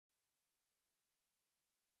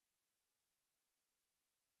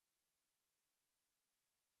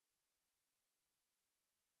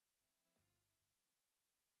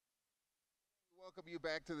Welcome you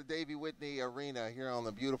back to the Davie Whitney Arena here on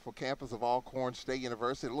the beautiful campus of Alcorn State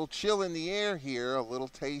University. A little chill in the air here, a little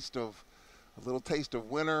taste of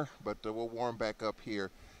winter, but we'll warm back up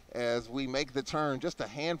here as we make the turn. Just a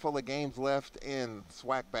handful of games left in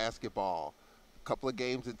SWAC basketball. A couple of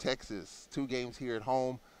games in Texas, 2 games here at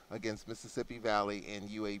home against Mississippi Valley and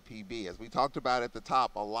UAPB. As we talked about at the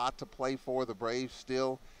top, a lot to play for. The Braves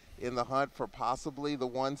still in the hunt for possibly the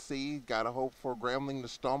 1 seed. Got to hope for Grambling to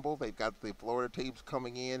stumble. They've got the Florida teams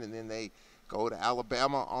coming in, and then they go to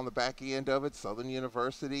Alabama on the back end of it. Southern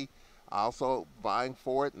University also vying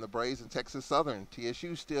for it, and the Braves and Texas Southern.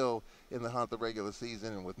 TSU still in the hunt the regular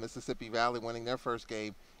season, and with Mississippi Valley winning their first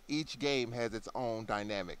game, each game has its own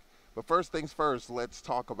dynamic. But first things first, let's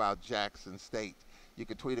talk about Jackson State. You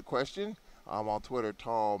can tweet a question. I'm on Twitter,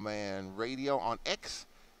 Tall Man Radio, on X,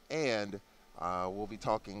 and we'll be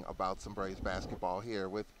talking about some Braves basketball here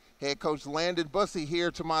with head coach Landon Bussie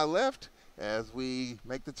here to my left. As we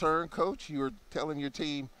make the turn, Coach, you were telling your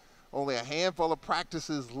team only a handful of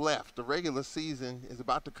practices left. The regular season is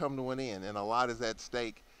about to come to an end, and a lot is at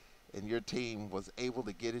stake, and your team was able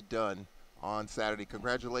to get it done on Saturday.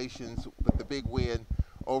 Congratulations with the big win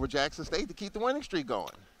over Jackson State to keep the winning streak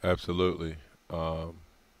going. Absolutely.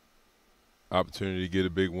 Opportunity to get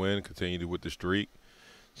a big win, continue with the streak.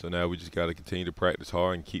 So now we just got to continue to practice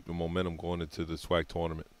hard and keep the momentum going into the SWAC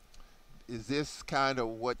tournament. Is this kind of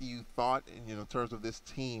what you thought, in terms of this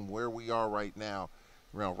team, where we are right now,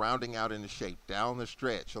 rounding out into shape, down the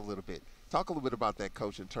stretch a little bit? Talk a little bit about that,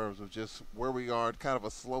 Coach, in terms of just where we are, kind of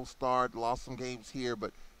a slow start, lost some games here,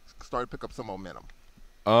 but started to pick up some momentum.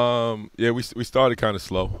 Yeah, we started kind of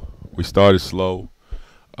slow. We started slow,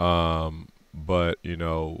 but,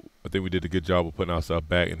 I think we did a good job of putting ourselves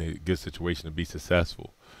back in a good situation to be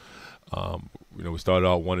successful. We started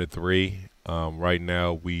out 1-3. Right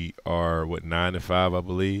now we are 9-5, I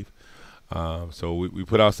believe. So we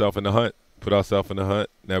put ourselves in the hunt.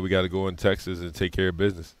 Now we got to go in Texas and take care of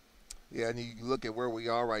business. Yeah, and you look at where we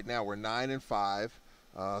are right now. We're 9-5,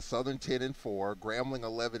 Southern 10-4, Grambling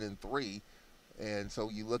 11-3, and so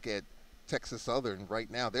you look at Texas Southern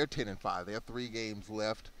right now. They're 10-5. They have 3 games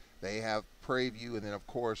left. They have Prairie View, and then of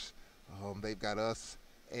course they've got us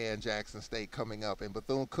and Jackson State coming up, and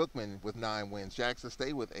Bethune-Cookman with 9 wins, Jackson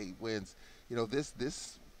State with 8 wins.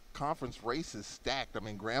 This conference race is stacked. I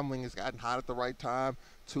mean, Grambling has gotten hot at the right time.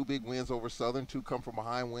 2 big wins over Southern, 2 come from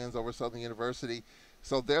behind wins over Southern University.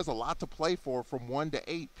 So there's a lot to play for from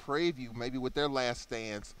 1-8. Prairie View, maybe with their last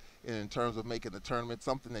stands in terms of making the tournament,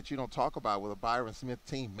 something that you don't talk about with a Byron Smith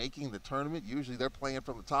team making the tournament. Usually they're playing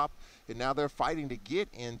from the top, and now they're fighting to get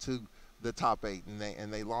into the top 8,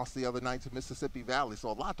 and they lost the other night to Mississippi Valley. So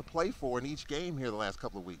a lot to play for in each game here the last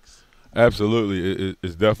couple of weeks. Absolutely.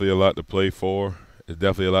 It's definitely a lot to play for. You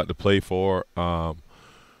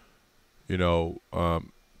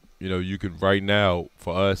can right now,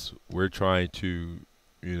 for us, we're trying to,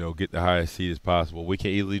 get the highest seed as possible. We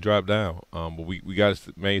can easily drop down, but we got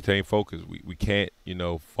to maintain focus. We can't,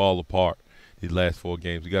 fall apart these last 4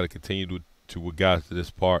 games. We got to continue to what got us to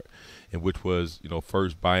this part, and which was,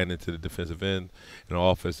 first buying into the defensive end and the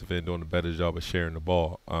offensive end doing a better job of sharing the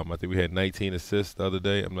ball. I think we had 19 assists the other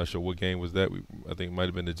day. I'm not sure what game was that. I think it might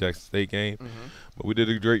have been the Jackson State game. Mm-hmm. But we did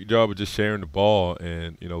a great job of just sharing the ball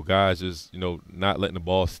and, guys just, not letting the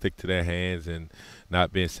ball stick to their hands and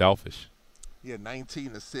not being selfish. Yeah,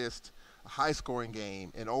 19 assists, a high-scoring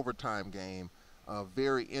game, an overtime game, a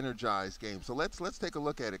very energized game. So let's take a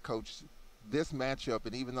look at it, Coach. This matchup,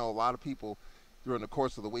 and even though a lot of people during the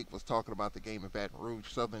course of the week was talking about the game in Baton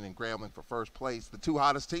Rouge, Southern and Grambling for first place, the 2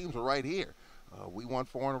 hottest teams were right here. We won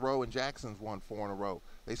 4 in a row, and Jackson's won 4 in a row.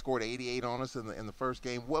 They scored 88 on us in the first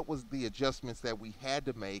game. What was the adjustments that we had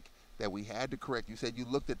to make, that we had to correct? You said you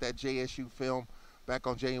looked at that JSU film back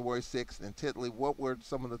on January 6th and Titley. What were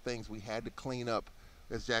some of the things we had to clean up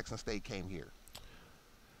as Jackson State came here?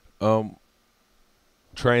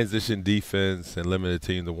 Transition defense and limit the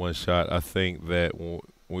team to 1 shot. I think that when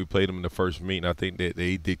we played them in the first meeting, I think that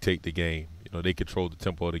they dictate the game. They control the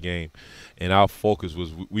tempo of the game. And our focus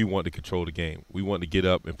was we want to control the game. We want to get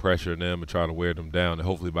up and pressure them and try to wear them down. And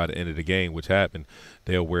hopefully by the end of the game, which happened,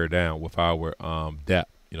 they'll wear down with our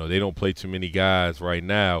depth. They don't play too many guys right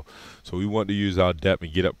now, so we want to use our depth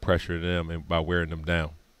and get up pressure them and by wearing them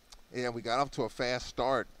down. Yeah, we got off to a fast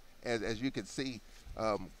start, as you can see.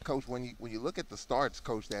 Coach, when you look at the starts,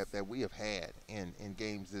 Coach, that we have had in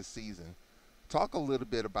games this season, talk a little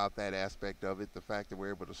bit about that aspect of it, the fact that we're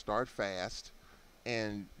able to start fast,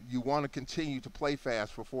 and you want to continue to play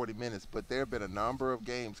fast for 40 minutes, but there have been a number of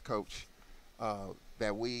games, Coach,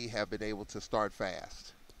 that we have been able to start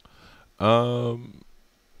fast.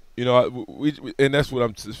 and that's what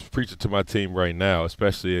I'm preaching to my team right now,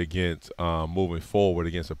 especially against moving forward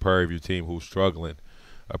against a Prairie View team who's struggling,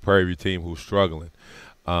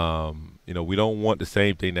 we don't want the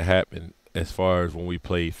same thing to happen as far as when we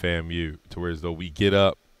played FAMU, to where as though we get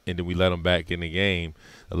up and then we let them back in the game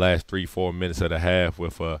the last 3-4 minutes of the half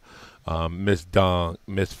with a missed dunk,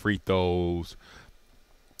 missed free throws,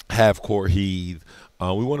 half court heave.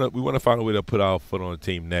 We want to find a way to put our foot on the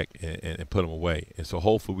team neck and put them away. And so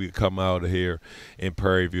hopefully we can come out of here in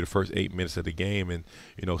Prairie View the first 8 minutes of the game and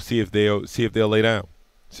see if they'll lay down.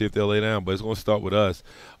 But it's going to start with us.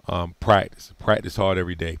 Practice hard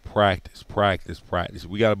every day. Practice.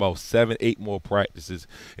 We got about 7-8 more practices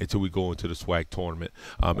until we go into the SWAC tournament.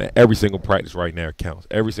 And every single practice right now counts.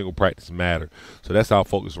 Every single practice matters. So that's our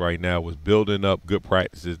focus right now, was building up good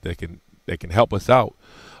practices that can help us out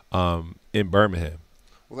in Birmingham.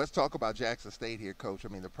 Well, let's talk about Jackson State here, Coach. I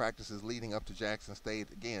mean, the practices leading up to Jackson State,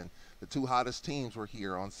 again, the two hottest teams were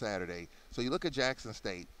here on Saturday. So you look at Jackson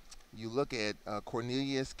State. You look at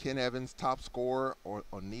Cornelius, Ken Evans, top scorer, or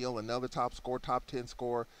O'Neal, another top scorer, top 10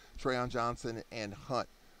 scorer, Trayon Johnson, and Hunt.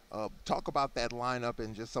 Talk about that lineup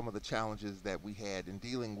and just some of the challenges that we had in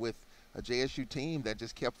dealing with a JSU team that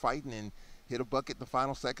just kept fighting and hit a bucket in the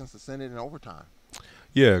final seconds to send it in overtime.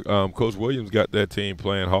 Yeah, Coach Williams got that team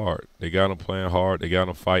playing hard. They got them playing hard. They got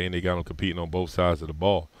them fighting. They got them competing on both sides of the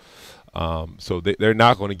ball. So they're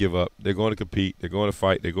not going to give up. They're going to compete. They're going to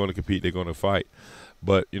fight. They're going to compete. They're going to fight.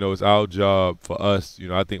 But, it's our job for us.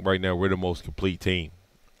 I think right now we're the most complete team.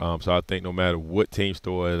 So I think no matter what teams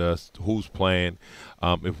throw at us, who's playing,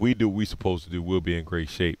 if we do what we're supposed to do, we'll be in great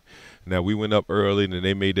shape. Now, we went up early, and then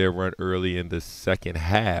they made their run early in the second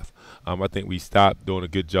half. I think we stopped doing a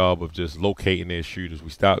good job of just locating their shooters. We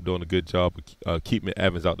stopped doing a good job of keeping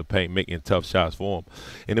Evans out the paint, making tough shots for them.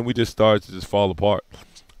 And then we just started to just fall apart.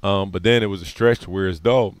 But then it was a stretch where as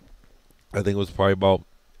though I think it was probably about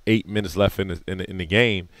 8 minutes left in the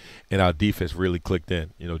game, and our defense really clicked in.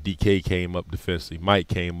 DK came up defensively, Mike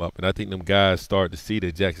came up, and I think them guys started to see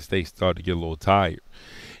that Jackson State started to get a little tired.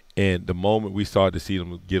 And the moment we started to see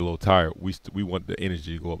them get a little tired, we want the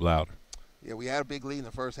energy to go up louder. Yeah, we had a big lead in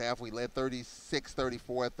the first half. We led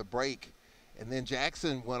 36-34 at the break. And then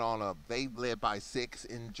Jackson went on they led by 6.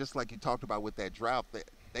 And just like you talked about with that drought,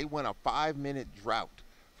 they went a 5-minute drought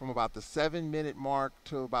from about the 7-minute mark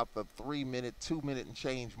to about the 3-minute, 2-minute and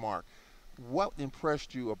change mark. What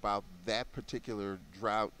impressed you about that particular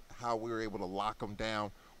drought, how we were able to lock them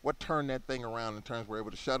down? What turned that thing around in terms of we were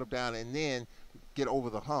able to shut them down and then get over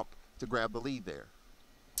the hump to grab the lead there?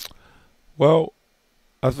 Well,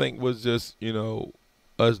 I think was just,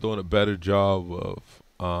 us doing a better job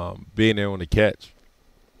of being there on the catch.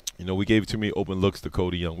 We gave too many open looks to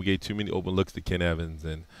Cody Young. We gave too many open looks to Ken Evans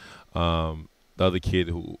and the other kid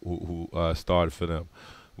who started for them.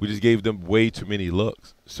 We just gave them way too many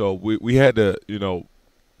looks. So we had to,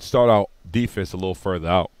 start our defense a little further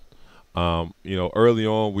out. Early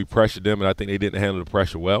on we pressured them, and I think they didn't handle the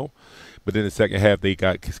pressure well. But then the second half, they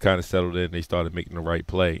got kind of settled in. They started making the right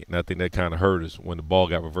play. And I think that kind of hurt us when the ball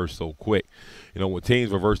got reversed so quick. When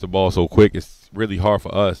teams reverse the ball so quick, it's really hard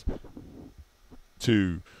for us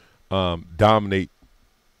to dominate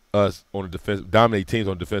teams on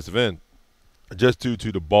the defensive end. Just due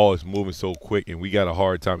to the ball is moving so quick, and we got a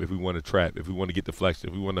hard time if we want to trap, if we want to get deflection,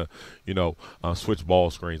 if we want to, switch ball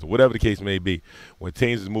screens, or whatever the case may be. When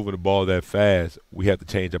teams is moving the ball that fast, we have to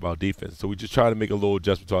change up our defense. So we just try to make a little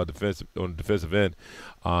adjustment to our defense on the defensive end,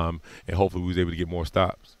 and hopefully we was able to get more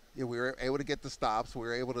stops. Yeah, we were able to get the stops. We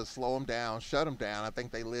were able to slow them down, shut them down. I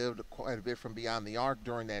think they lived quite a bit from beyond the arc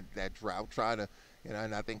during that drought, trying to,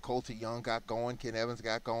 and I think Colty Young got going, Ken Evans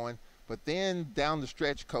got going. But then down the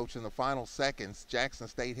stretch, Coach, in the final seconds, Jackson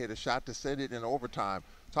State hit a shot to send it in overtime.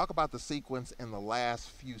 Talk about the sequence in the last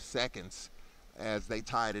few seconds as they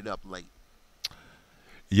tied it up late.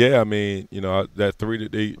 Yeah, I mean, that three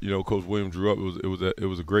that they, Coach Williams drew up, it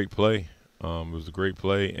was a great play. It was a great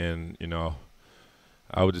play, and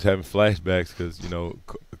I was just having flashbacks because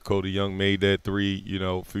Cody Young made that three,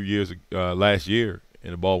 a few years last year.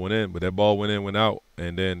 And the ball went in, but that ball went in, went out.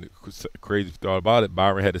 And then crazy thought about it,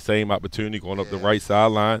 Byron had the same opportunity going up the right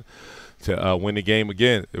sideline to win the game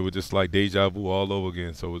again. It was just like deja vu all over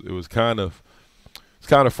again. So it was kind of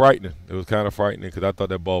frightening. It was kind of frightening because I thought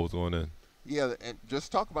that ball was going in. Yeah, and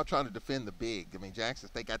just talk about trying to defend the big. I mean, Jackson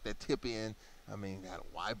State got that tip in. I mean, got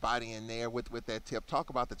a wide body in there with that tip. Talk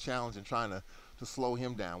about the challenge and trying to slow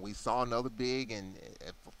him down. We saw another big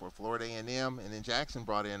for Florida A&M, and then Jackson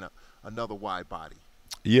brought in another wide body.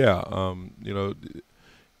 Yeah,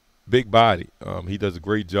 big body. He does a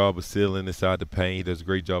great job of sealing inside the paint. He does a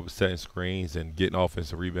great job of setting screens and getting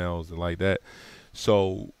offensive rebounds and like that.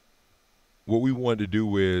 So what we wanted to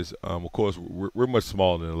do is, of course, we're much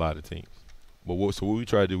smaller than a lot of teams. But what we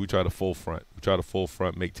try to do, we try to full front. We try to full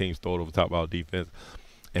front, make teams throw it over top of our defense,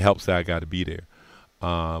 and help side guy to be there.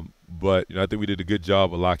 But I think we did a good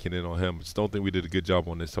job of locking in on him. Just don't think we did a good job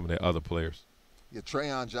on some of the other players. Yeah,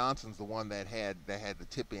 Trayon Johnson's the one that had the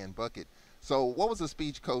tip-in bucket. So what was the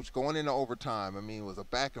speech, Coach, going into overtime? I mean, it was a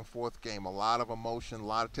back-and-forth game, a lot of emotion, a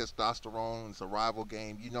lot of testosterone. It's a rival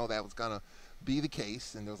game. You know that was going to be the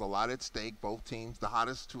case, and there was a lot at stake. Both teams,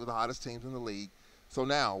 two of the hottest teams in the league. So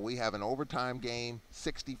now we have an overtime game,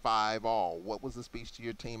 65 all. What was the speech to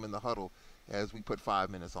your team in the huddle as we put 5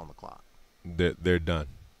 minutes on the clock? They're done.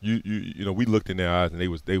 We looked in their eyes and they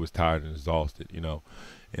was tired and exhausted.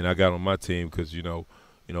 And I got on my team because it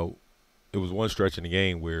was one stretch in the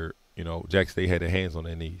game where Jack State had their hands on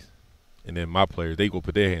their knees, and then my players they go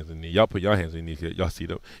put their hands on their knees. Y'all put your hands on your knees. Y'all see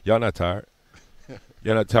them. Y'all not tired.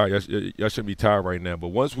 Y'all not tired. Y'all shouldn't be tired right now. But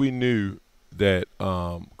once we knew that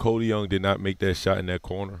Cody Young did not make that shot in that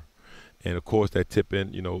corner, and of course that tip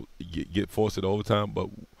in, get forced to overtime. But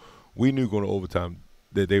we knew going to overtime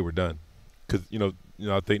that they were done, because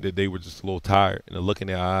I think that they were just a little tired. And the look in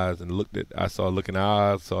their eyes, and I saw a look in their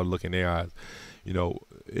eyes, saw a look in their eyes.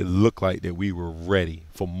 It looked like that we were ready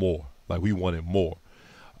for more, like we wanted more,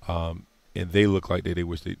 and they looked like that they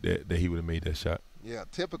wished that he would have made that shot. Yeah,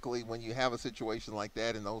 typically when you have a situation like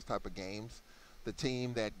that in those type of games, the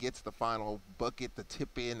team that gets the final bucket, the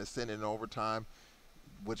tip in, to send it in overtime,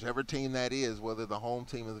 whichever team that is, whether the home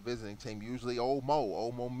team or the visiting team, usually old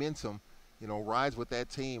momentum, rides with that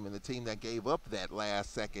team, and the team that gave up that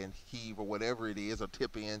last second heave or whatever it is, or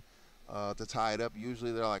tip in to tie it up,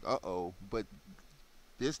 usually they're like, uh-oh. But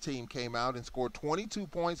this team came out and scored 22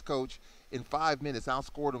 points, Coach, in 5 minutes,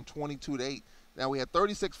 outscored them 22-8. Now, we had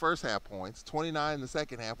 36 first half points, 29 in the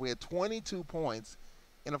second half. We had 22 points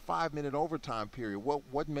in a 5-minute overtime period.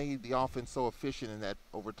 What made the offense so efficient in that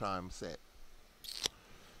overtime set?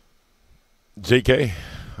 JK.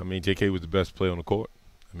 JK was the best player on the court.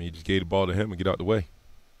 He just gave the ball to him and get out the way.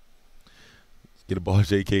 Just get the ball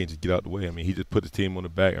to JK and just get out the way. He just put his team on the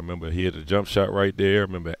back. I remember he had a jump shot right there. I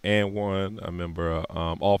remember and one. I remember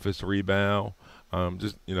offensive rebound.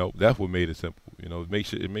 That's what made it simple.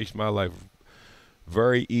 It makes my life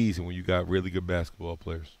very easy when you got really good basketball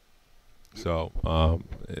players. So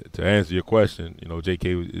to answer your question,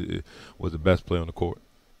 JK was the best player on the court.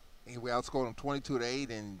 We outscored them 22-8,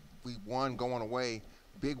 and we won going away.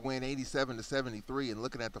 Big win, 87-73. And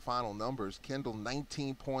looking at the final numbers, Kendall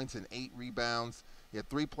 19 points and 8 rebounds. He had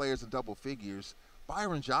 3 players in double figures.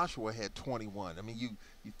 Byron Joshua had 21. You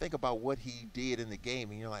think about what he did in the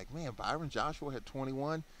game, and you're like, man, Byron Joshua had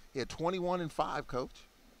 21. He had 21 and 5, Coach.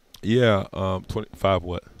 Yeah, 25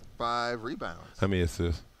 what? 5 rebounds. How many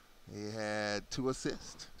assists? He had 2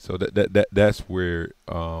 assists. So that's where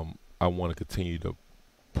I want to continue to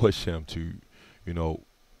push him to,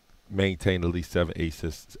 maintain at least 7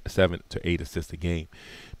 to 8 assists a game,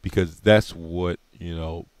 because that's what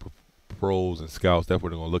pros and scouts, that's what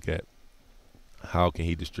they're going to look at. How can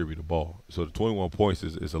he distribute the ball? So the 21 points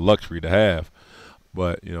is a luxury to have,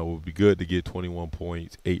 but it would be good to get 21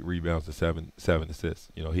 points, 8 rebounds, and 7 assists.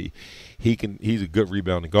 He's a good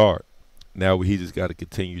rebounding guard. Now he just got to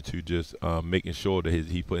continue to just making sure that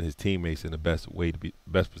he's putting his teammates in the best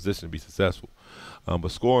position to be successful. But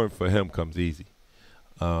scoring for him comes easy.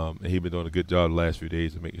 And he's been doing a good job the last few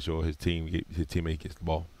days of making sure his teammate gets the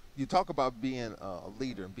ball. You talk about being a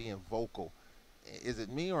leader and being vocal. Is it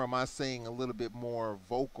me, or am I seeing a little bit more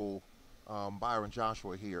vocal Byron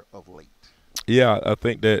Joshua here of late? Yeah, I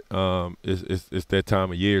think that it's that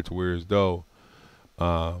time of year to where as though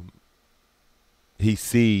he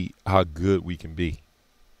see how good we can be.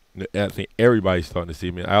 I think everybody's starting to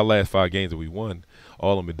see. Our last 5 games that we won,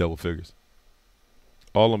 all of them been double figures.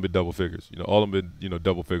 All of them been double figures. All of them been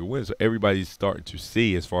double-figure wins. So everybody's starting to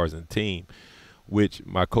see, as far as in the team, which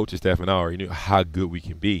my coaching staff and I already knew how good we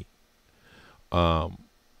can be. And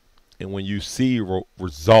when you see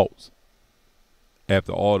results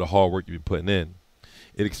after all the hard work you've been putting in,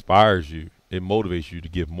 it inspires you. It motivates you to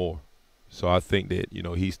give more. So I think that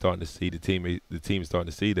he's starting to see the team is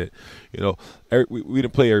starting to see that we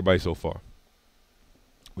didn't play everybody so far.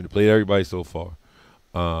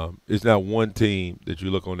 It's not one team that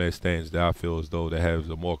you look on that stands that I feel as though that has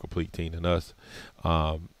a more complete team than us,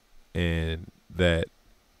 and that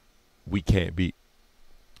we can't beat.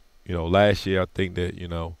 Last year I think that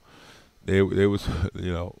there was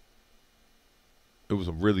it was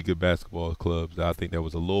some really good basketball clubs that I think that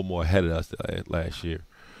was a little more ahead of us last year.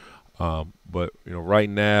 But right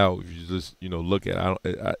now, if you just look at,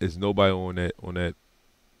 there's nobody on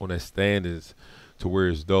that standings to where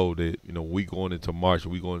as though that, we going into March,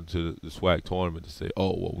 we going into the SWAC tournament to say,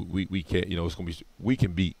 oh well, we can't, it's gonna be, we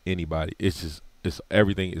can beat anybody. It's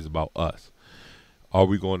everything is about us. Are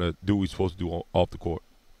we going to do what we're supposed to do off the court?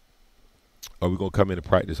 Are we going to come in and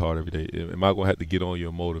practice hard every day? Am I going to have to get on you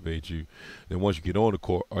and motivate you? Then once you get on the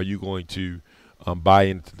court, are you going to buy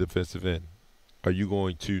into the defensive end? Are you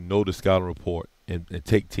going to know the scouting report and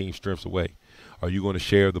take team strengths away? Are you going to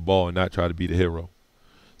share the ball and not try to be the hero?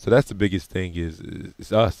 So that's the biggest thing is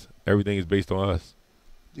it's us. Everything is based on us.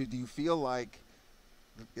 Do you feel like,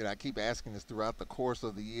 I keep asking this throughout the course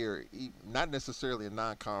of the year, not necessarily in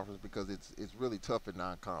non-conference because it's really tough in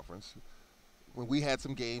non-conference. When we had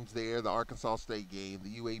some games there, the Arkansas State game,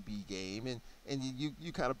 the UAB game, and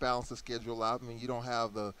you kind of balance the schedule out. I mean, you don't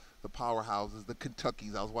have the powerhouses, the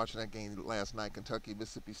Kentuckys. I was watching that game last night, Kentucky,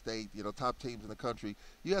 Mississippi State, top teams in the country.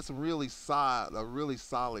 You had some really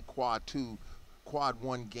solid quad 2, quad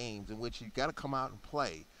 1 games in which you got to come out and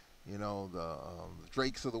play. The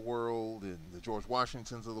Drakes of the world and the George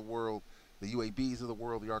Washingtons of the world, the UABs of the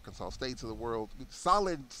world, the Arkansas States of the world.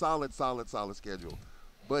 Solid schedule.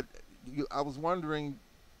 But I was wondering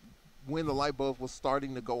when the light bulb was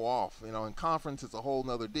starting to go off. In conference, it's a whole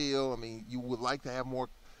nother deal. I mean, you would like to have more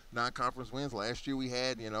non-conference wins. Last year we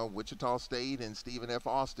had, Wichita State and Stephen F.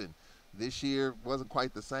 Austin. This year wasn't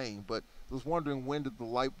quite the same, but I was wondering when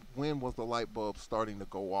was the light bulb starting to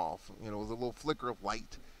go off? It was a little flicker of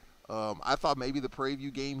light. I thought maybe the Prairie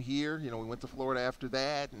View game here, we went to Florida after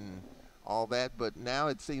that and all that, but now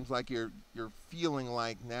it seems like you're feeling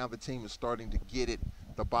like now the team is starting to get it.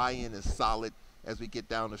 The buy-in is solid as we get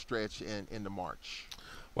down the stretch and into March.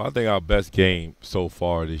 Well, I think our best game so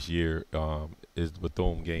far this year is the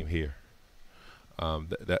Bethune game here.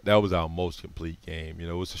 That was our most complete game.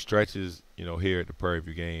 It was the stretches, here at the Prairie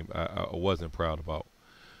View game I wasn't proud about.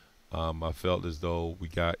 I felt as though we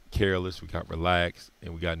got careless, we got relaxed,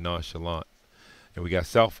 and we got nonchalant, and we got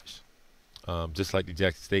selfish, just like the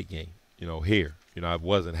Jackson State game. Here, I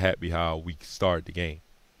wasn't happy how we started the game.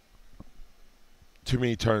 Too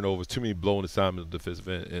many turnovers, too many blown assignments of defensive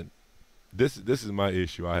end, and this is my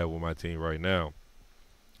issue I have with my team right now.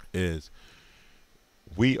 Is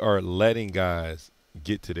we are letting guys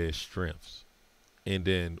get to their strengths, and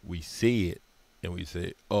then we see it, and we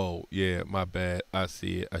say, "Oh yeah, my bad. I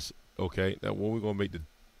see it. Okay, now when we're gonna make the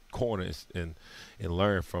corners and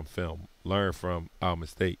learn from film, learn from our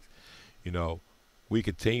mistakes, we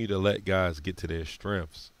continue to let guys get to their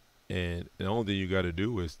strengths, and the only thing you got to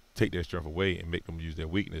do is take their strength away and make them use their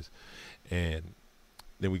weakness, and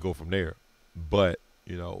then we go from there. But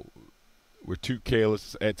we're too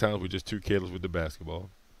careless. At times we're just too careless with the basketball.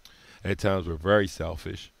 At times we're very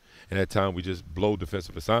selfish, and at times we just blow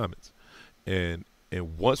defensive assignments, and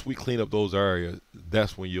once we clean up those areas,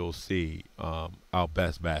 that's when you'll see our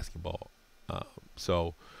best basketball.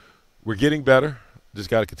 So we're getting better. Just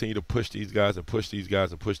got to continue to push these guys and push these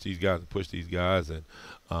guys and push these guys and push these guys, and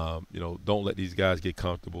don't let these guys get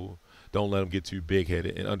comfortable. Don't let them get too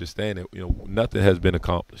big-headed, and understand that nothing has been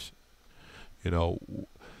accomplished.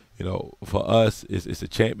 For us, it's a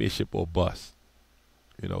championship or bust.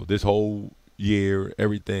 This whole year,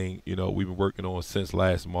 everything we've been working on since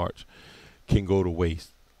last March can go to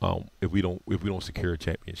waste if we don't secure a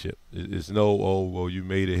championship. It's no, oh well, you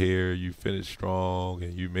made it here, you finished strong,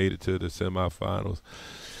 and you made it to the semifinals.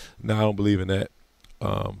 No, I don't believe in that.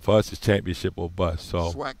 For us, it's championship or bust.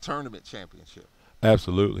 So SWAC tournament championship.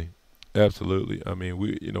 Absolutely. I mean,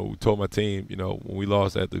 we told my team, when we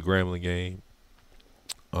lost at the Grambling game,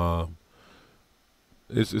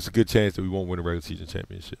 it's a good chance that we won't win a regular season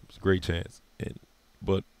championship. It's a great chance,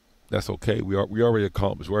 but that's okay. We already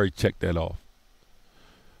accomplished. We already checked that off.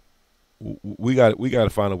 We got to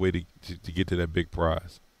find a way to get to that big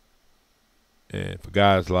prize. And for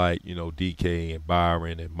guys like DK and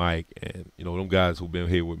Byron and Mike and them guys who've been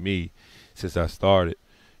here with me since I started,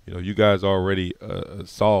 you guys already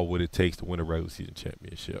saw what it takes to win a regular season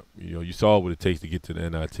championship. You saw what it takes to get to the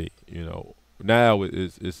NIT. Now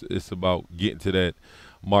it's about getting to that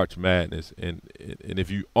March Madness, and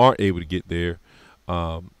if you aren't able to get there,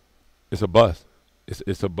 it's a bust.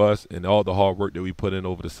 It's a bust, and all the hard work that we put in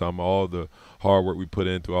over the summer, all the hard work we put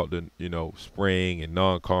in throughout the spring and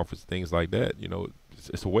non-conference things like that,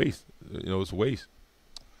 it's a waste. It's a waste.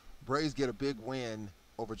 Braves get a big win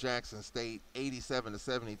over Jackson State,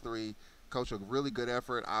 87-73. Coach, a really good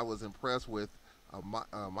effort. I was impressed with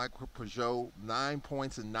Mike Peugeot, 9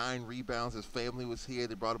 points and 9 rebounds. His family was here.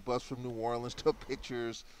 They brought a bus from New Orleans, took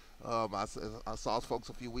pictures. I saw folks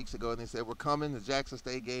a few weeks ago, and they said, we're coming, the Jackson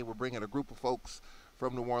State game. We're bringing a group of folks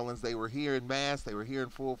from New Orleans. They were here in mass. They were here in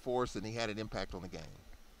full force, and he had an impact on the game.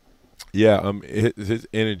 Yeah, his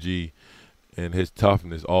energy, and his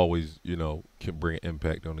toughness always, can bring an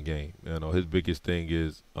impact on the game. His biggest thing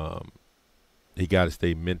is he got to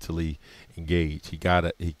stay mentally engaged. He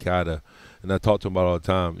gotta, and I talk to him about it all the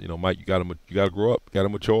time. Mike, you gotta grow up, you gotta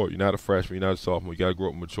mature. You're not a freshman, you're not a sophomore. You gotta grow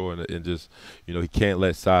up and mature, and just, he can't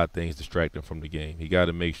let side things distract him from the game. He got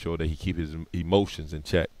to make sure that he keep his emotions in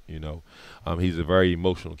check. He's a very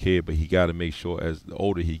emotional kid, but he got to make sure as the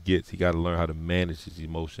older he gets, he got to learn how to manage his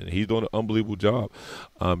emotion. And he's doing an unbelievable job.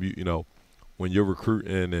 When you're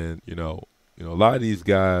recruiting, and a lot of these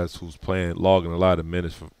guys who's logging a lot of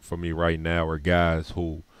minutes for me right now are guys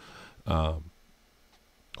who I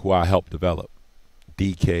helped develop,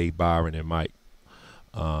 DK, Byron, and Mike.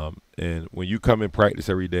 And when you come in practice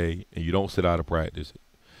every day and you don't sit out of practice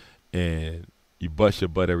and you bust your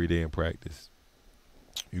butt every day in practice,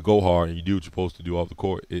 you go hard and you do what you're supposed to do off the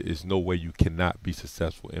court, it's no way you cannot be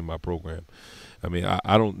successful in my program. I mean,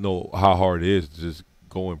 I don't know how hard it is to just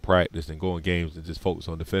go in practice and go in games and just focus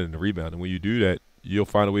on defending the rebound. And when you do that, you'll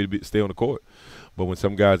find a way to stay on the court. But when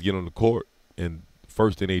some guys get on the court and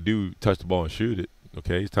first thing they do, touch the ball and shoot it,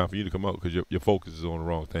 okay, it's time for you to come out because your focus is on the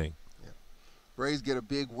wrong thing. Yeah. Braves get a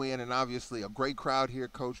big win, and obviously a great crowd here,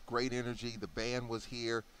 Coach, great energy. The band was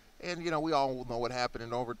here. And, we all know what happened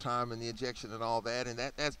in overtime and the ejection and all that, and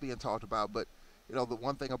that's being talked about. But, the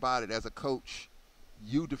one thing about it, as a coach,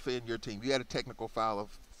 you defend your team. You had a technical foul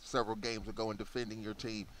of several games ago in defending your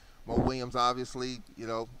team. Mo Williams, obviously,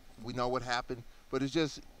 we know what happened. But it's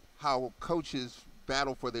just how coaches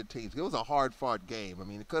battle for their teams. It was a hard-fought game. I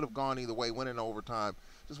mean, it could have gone either way, went in overtime.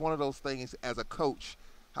 Just one of those things as a coach,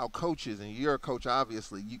 how coaches, and you're a coach,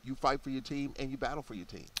 obviously, you fight for your team and you battle for your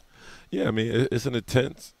team. Yeah, I mean, it's an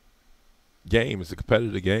intense game. It's a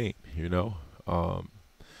competitive game, and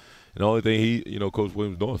the only thing Coach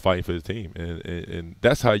Williams doing is fighting for his team, and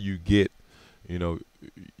that's how you get,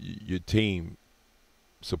 your team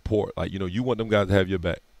support. Like, you want them guys to have your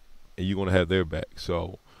back, and you're gonna have their back.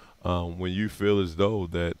 So when you feel as though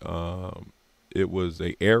that it was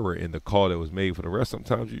an error in the call that was made for the rest,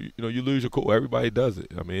 sometimes you lose your cool. Everybody does it.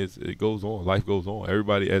 I mean, it goes on. Life goes on.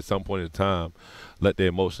 Everybody at some point in time let their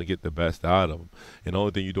emotion get the best out of them. And the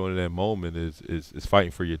only thing you're doing in that moment is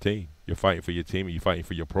fighting for your team. You're fighting for your team, and you're fighting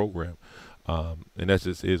for your program. And that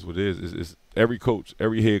just is what it is. It's every coach,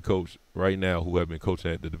 every head coach right now who have been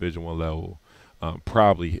coaching at the Division I level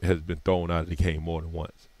probably has been thrown out of the game more than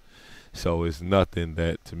once. So it's nothing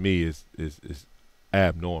that to me is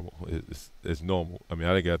abnormal. It's normal. I mean,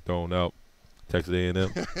 I done got thrown out Texas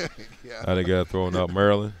A&M. Yeah. I done got thrown out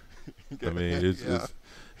Maryland. I mean,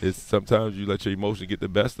 it's sometimes you let your emotion get the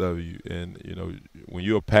best of you, and when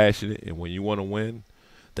you're passionate and when you want to win,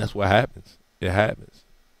 that's what happens. It happens.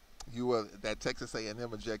 That Texas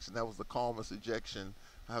A&M ejection, that was the calmest ejection.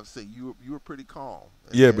 I have to say you were pretty calm.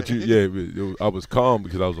 Yeah, but I was calm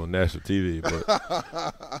because I was on national TV.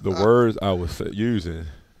 But the words I was using,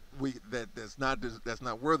 that's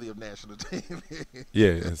not worthy of national TV.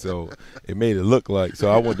 Yeah, and so it made it look like. So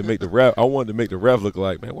I wanted to make the ref look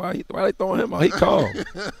like, man, why they throwing him out? He calm.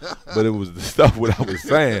 But it was the stuff what I was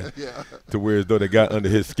saying to where as though they got under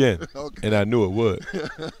his skin, and I knew it would.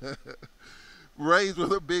 Rays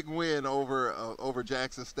with a big win over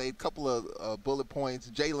Jackson State. Couple of bullet points.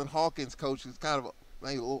 Jalen Hawkins, coach, is kind of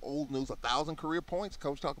maybe a little old news. 1,000 career points.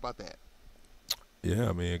 Coach, talk about that. Yeah,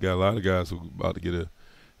 I mean, got a lot of guys who about to get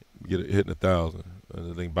hitting 1,000.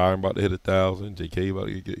 I think Byron about to hit 1,000. JK about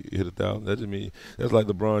to hit 1,000. That just mean that's like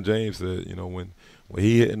LeBron James said. When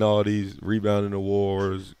he hitting all these rebounding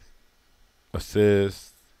awards,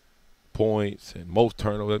 assists, points, and most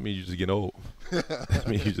turnovers, that means you're just getting old. That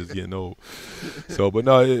means you're just getting old. So, but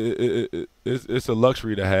no, it's a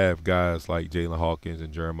luxury to have guys like Jalen Hawkins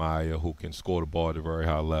and Jeremiah who can score the ball at a very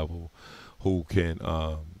high level, who can,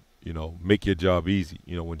 make your job easy.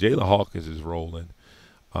 When Jalen Hawkins is rolling,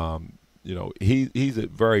 he's a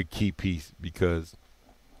very key piece because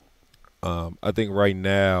I think right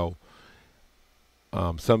now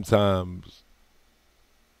sometimes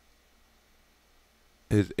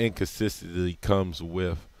his inconsistency comes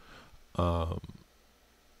with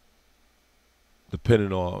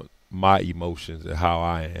depending on my emotions and how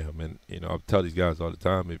I am. And, I tell these guys all the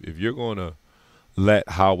time, if you're going to let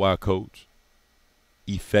how I coach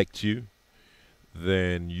affect you,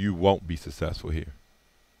 then you won't be successful here.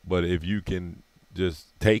 But if you can just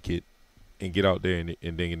take it and get out there and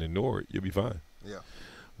then ignore it, you'll be fine. Yeah.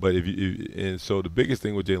 But so the biggest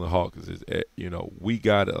thing with Jalen Hawkins is, we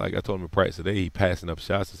got it. Like I told him in practice today, he passing up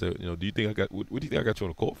shots and said, do you think what do you think I got you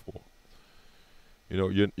on the court for?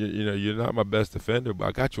 You're not my best defender, but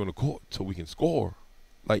I got you on the court so we can score.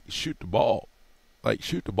 Like shoot the ball.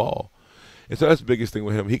 And so that's the biggest thing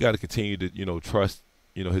with him. He got to continue to, trust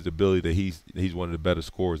his ability that he's one of the better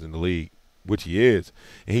scorers in the league, which he is,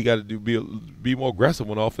 and he got to be more aggressive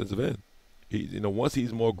on the offensive end. Once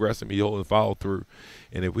he's more aggressive, he holding follow through,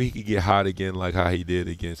 and if we could get hot again like how he did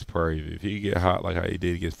against Prairie View, if he could get hot like how he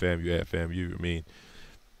did against FAMU at FAMU, I mean,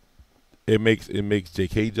 it makes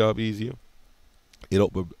JK's job easier. It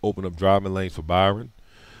open up driving lanes for Byron.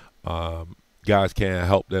 Guys can't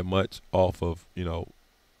help that much off of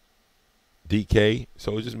DK,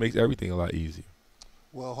 so it just makes everything a lot easier.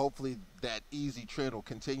 Well, hopefully that easy trend will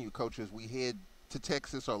continue, Coach, as we head to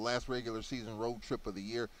Texas, our last regular season road trip of the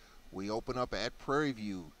year. We open up at Prairie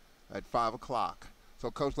View at 5 o'clock. So,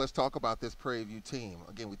 Coach, let's talk about this Prairie View team.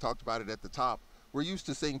 Again, we talked about it at the top. We're used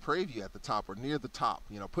to seeing Prairie View at the top or near the top,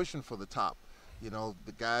 pushing for the top. The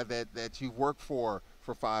guy that you've worked for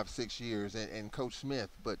 5-6 years, and Coach Smith.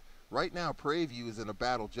 But right now, Prairie View is in a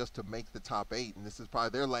battle just to make the top 8, and this is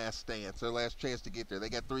probably their last stance, their last chance to get there. They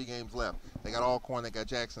got 3 games left. They got Alcorn, they got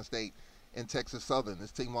Jackson State, and Texas Southern.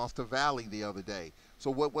 This team lost to Valley the other day. So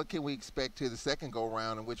what can we expect to the second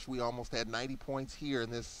go-around, in which we almost had 90 points here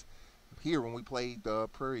when we played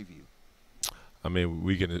Prairie View? I mean,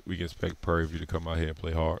 we can expect Prairie View to come out here and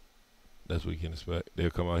play hard. That's what we can expect. They'll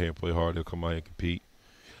come out here and play hard. They'll come out here and compete.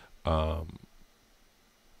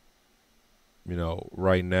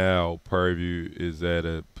 Right now, Prairie View is at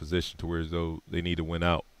a position to where as though they need to win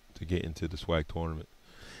out to get into the SWAC tournament,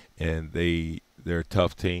 and they're a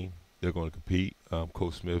tough team. They're going to compete.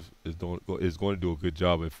 Coach Smith is going to do a good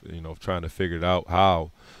job of trying to figure it out how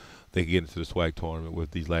they can get into the SWAC tournament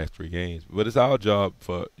with these last 3 games. But it's our job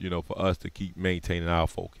for us to keep maintaining our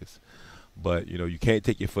focus. But you can't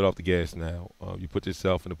take your foot off the gas now. You put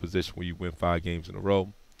yourself in a position where you win 5 games in a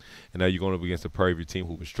row, and now you're going up against a Prairie View team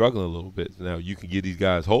who's been struggling a little bit. So now you can give these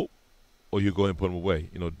guys hope, or you go ahead and put them away.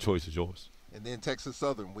 The choice is yours. And then Texas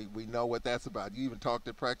Southern, we know what that's about. You even talked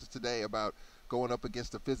at practice today about going up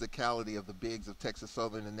against the physicality of the bigs of Texas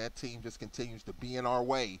Southern, and that team just continues to be in our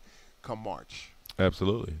way come March.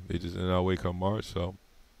 Absolutely. They just in our way come March, so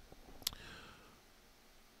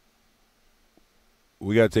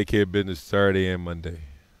we got to take care of business Saturday and Monday.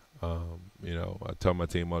 I tell my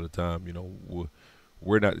team all the time,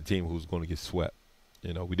 we're not the team who's going to get swept.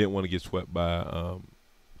 We didn't want to get swept by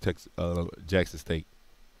Jackson State.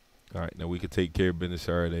 All right, now we could take care of business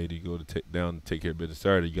Saturday. You go to down and take care of business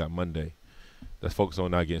Saturday. You got Monday. Let's focus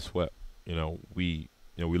on not getting swept. We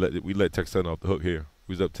let Texas Southern off the hook here.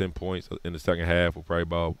 We was up 10 points in the second half with probably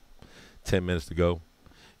about 10 minutes to go,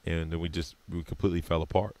 and then we completely fell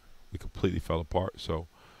apart. So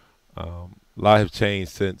a lot has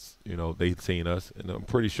changed since they've seen us, and I'm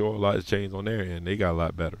pretty sure a lot has changed on their end. They got a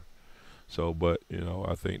lot better. So, but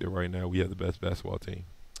I think that right now we have the best basketball team.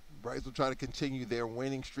 Braves will try to continue their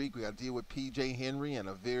winning streak. We got to deal with P.J. Henry and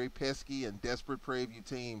a very pesky and desperate Prairie View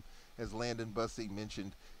team, as Landon Bussie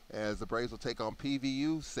mentioned, as the Braves will take on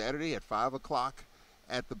PVU Saturday at 5 o'clock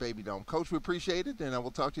at the Baby Dome. Coach, we appreciate it, and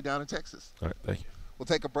we'll talk to you down in Texas. All right, thank you. We'll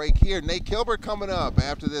take a break here. Nate Kilbert coming up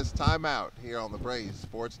after this timeout here on the Braves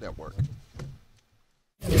Sports Network.